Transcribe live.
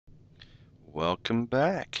Welcome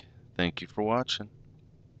back. Thank you for watching.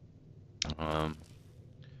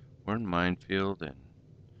 We're in Minefield and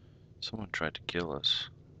someone tried to kill us.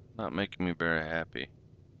 Not making me very happy.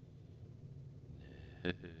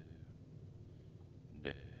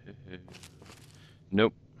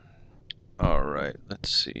 Nope. Alright,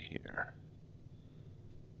 let's see here.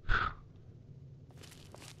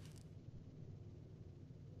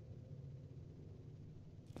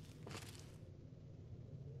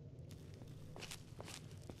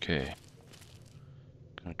 Okay.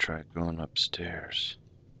 Gonna try going upstairs.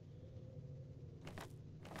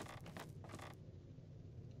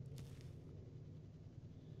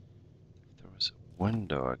 If there was a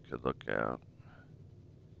window I could look out.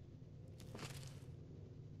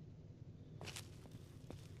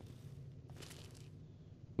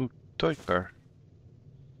 Ooh, toy car.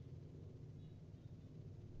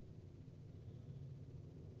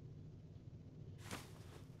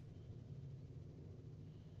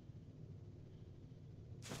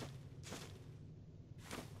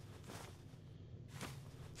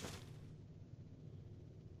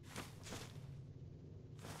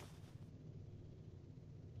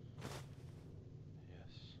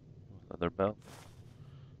 Yes. Leather belt.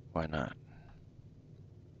 Why not?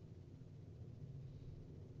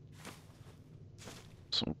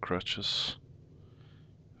 Some crutches.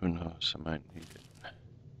 Who knows? I might need it.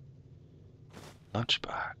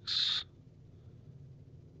 Lunchbox.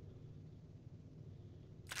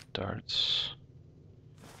 Darts.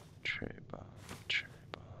 Cherry bomb. Cherry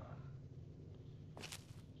bomb.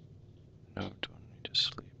 No, don't need to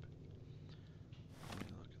sleep. Let me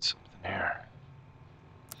look at something here.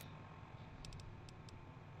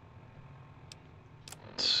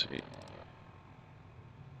 Let's see.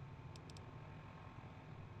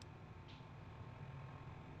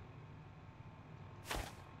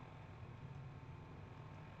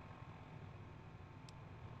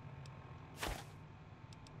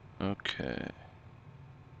 Okay.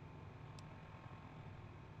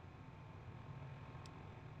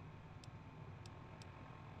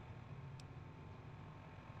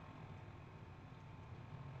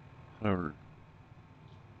 Or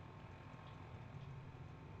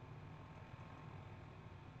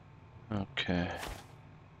okay.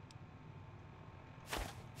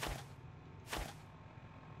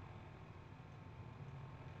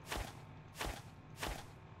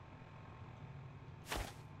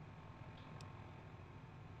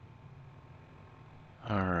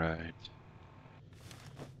 All right.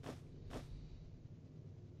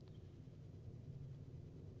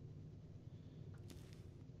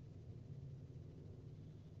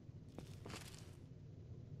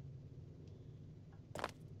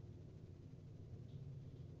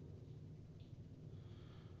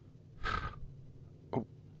 Oh,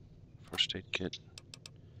 first aid kit.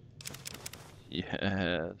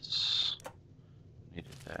 Yes.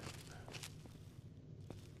 Needed that.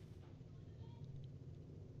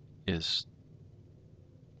 Is.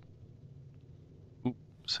 Oop,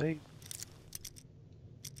 save.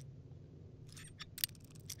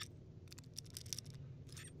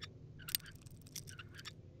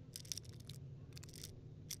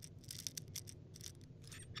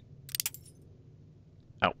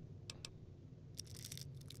 Ow.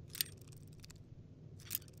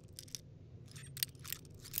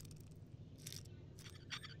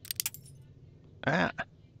 Ah.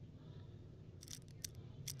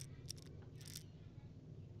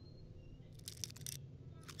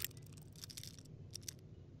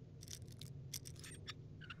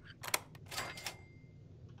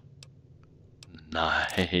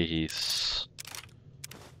 Nice.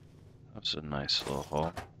 That was a nice little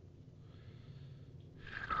haul.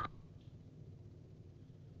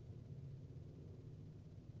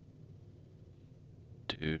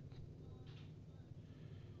 Dude.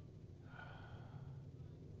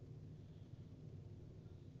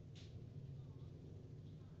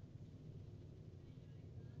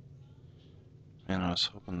 Man, I was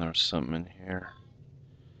hoping there was something in here.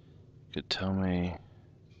 Could tell me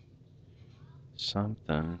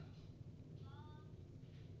something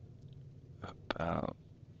about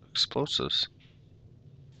explosives.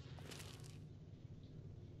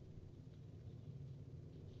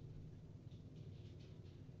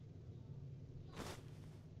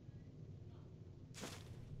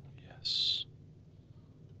 Yes.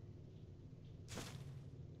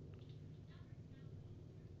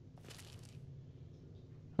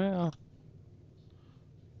 Well,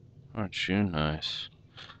 aren't you nice?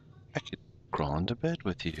 I could crawl into bed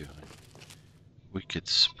with you. We could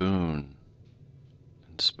spoon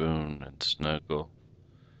and snuggle.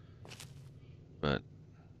 But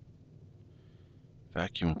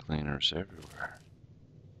Vacuum cleaners everywhere.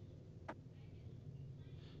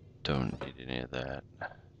 Don't need any of that.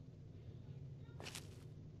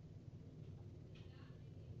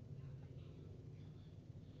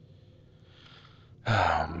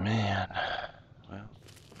 Oh man. Well,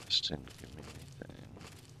 this didn't give me anything.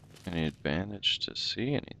 Any advantage to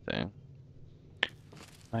see anything.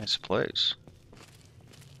 Nice place.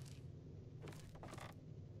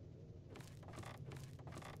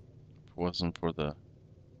 If it wasn't for the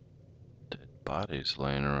dead bodies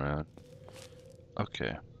laying around.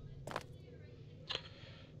 Okay.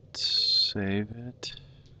 Save it.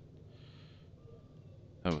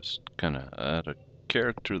 That was kind of out of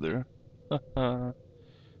character there.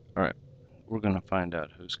 Alright, we're gonna find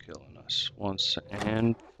out who's killing us once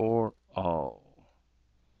and for all.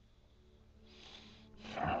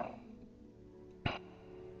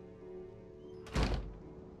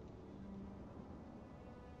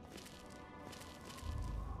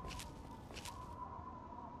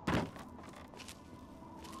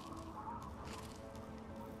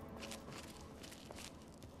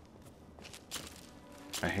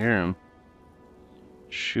 I hear him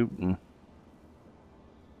shooting.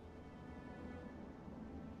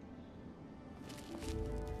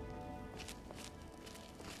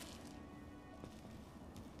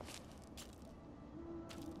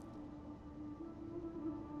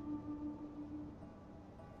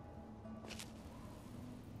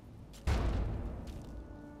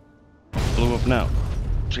 Blew up now.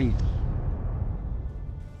 Jeez.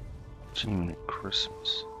 Jiminy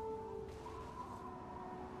Christmas.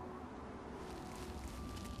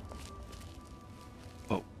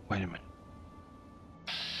 Oh, wait a minute.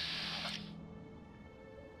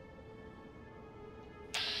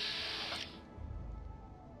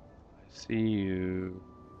 I see you.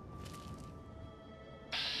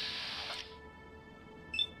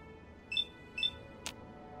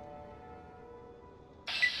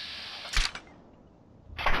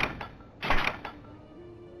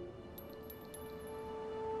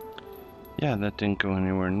 Yeah, that didn't go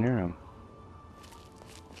anywhere near him.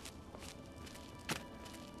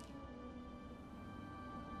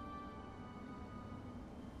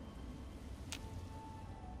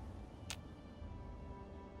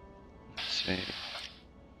 Let's see.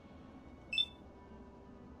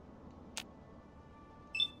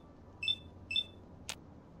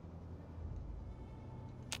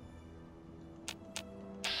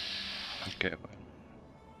 Okay, wait.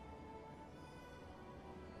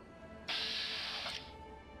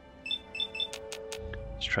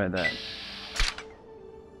 Let's try that.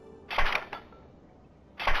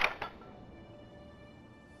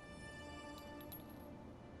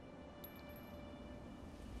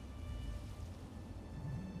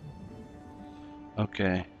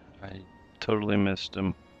 Okay, I totally missed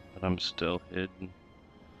him, but I'm still hidden.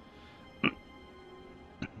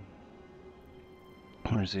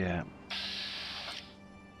 Where's he at?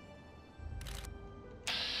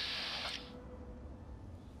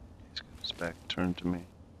 He's got his back turned to me.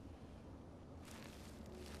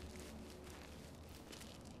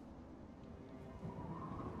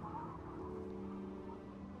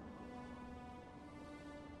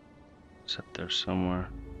 He's up there somewhere.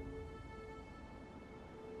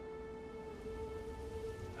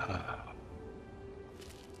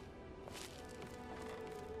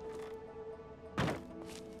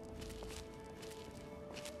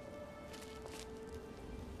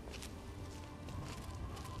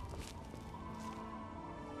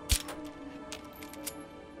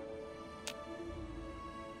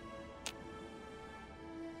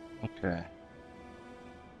 Okay.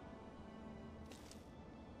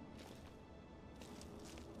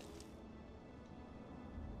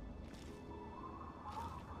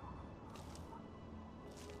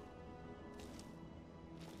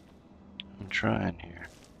 I'm trying here.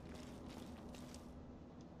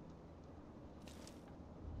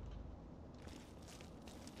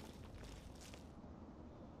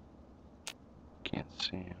 Can't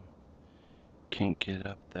see him. Can't get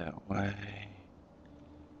up that way.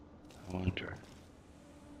 I wonder.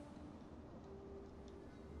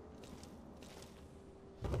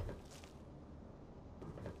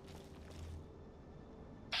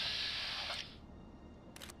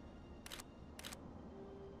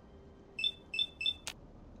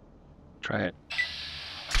 Try it.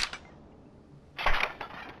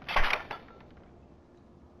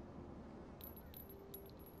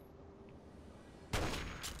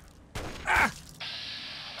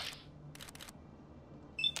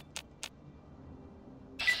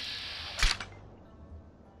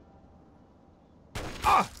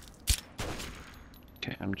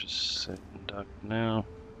 Okay, I'm just sitting duck now.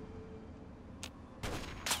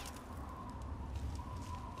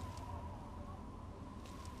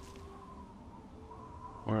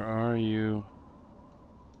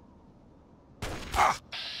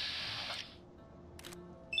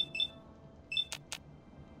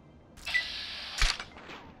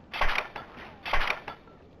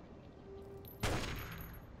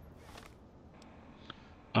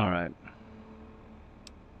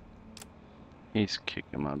 He's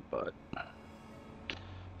kicking my butt.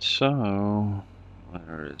 So,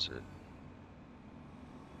 where is it?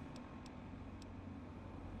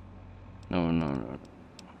 No.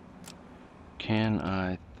 Can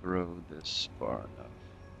I throw this far enough?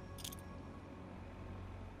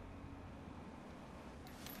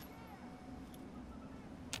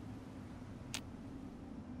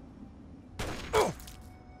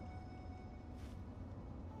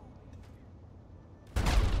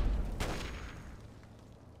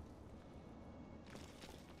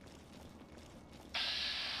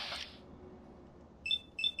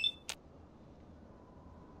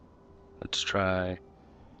 Let's try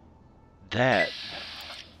that.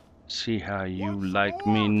 See how you like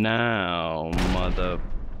me now, mother.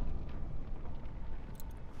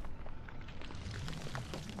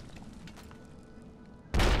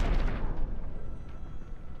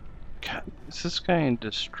 God, is this guy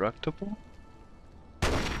indestructible?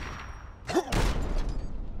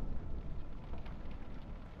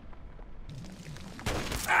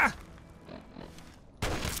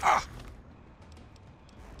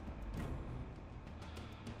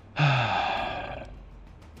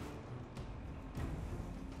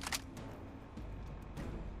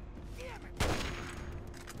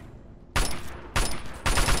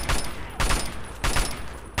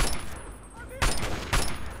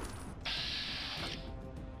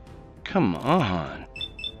 Come on.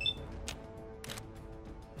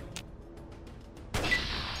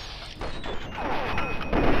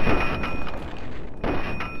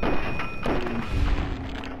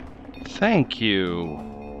 Thank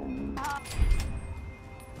you.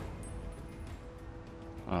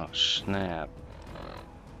 Oh, snap.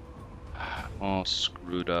 All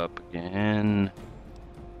screwed up again.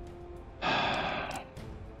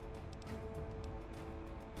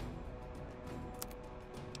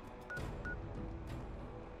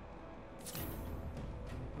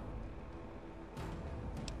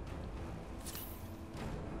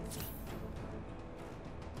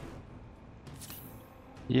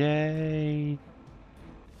 Yay!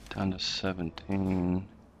 Down to 17.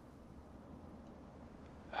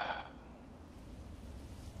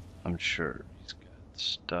 I'm sure he's got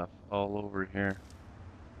stuff all over here.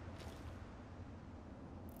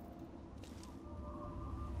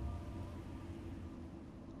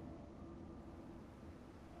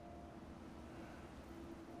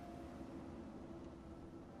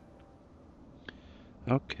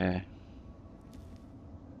 Okay.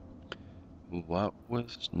 What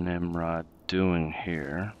was Nimrod doing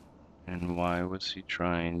here? And why was he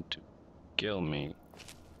trying to kill me?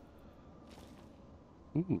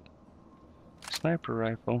 Ooh. Sniper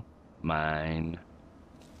rifle. Mine.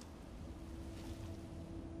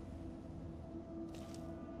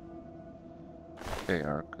 Okay,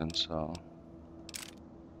 Arkansas.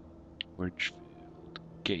 Ridgefield.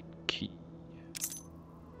 Gate key.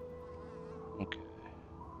 Okay.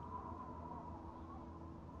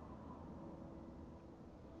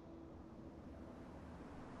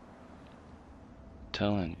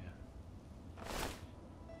 Telling you.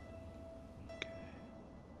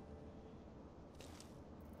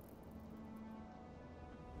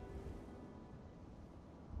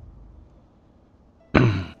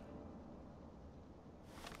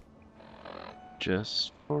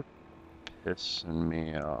 Just for pissing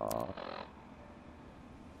me off.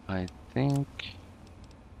 I think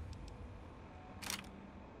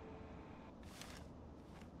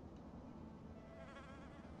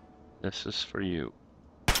this is for you.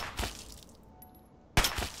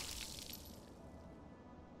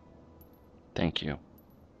 Thank you.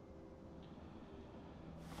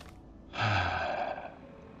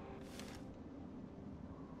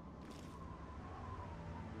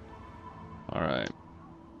 Alright.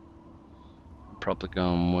 Probably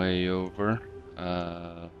gone way over.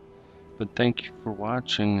 But thank you for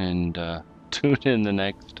watching, and tune in the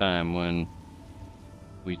next time when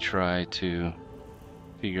we try to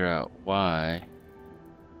figure out why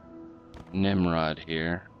Nimrod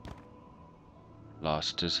here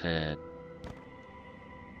lost his head.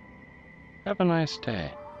 Have a nice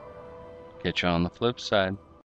day. Catch you on the flip side.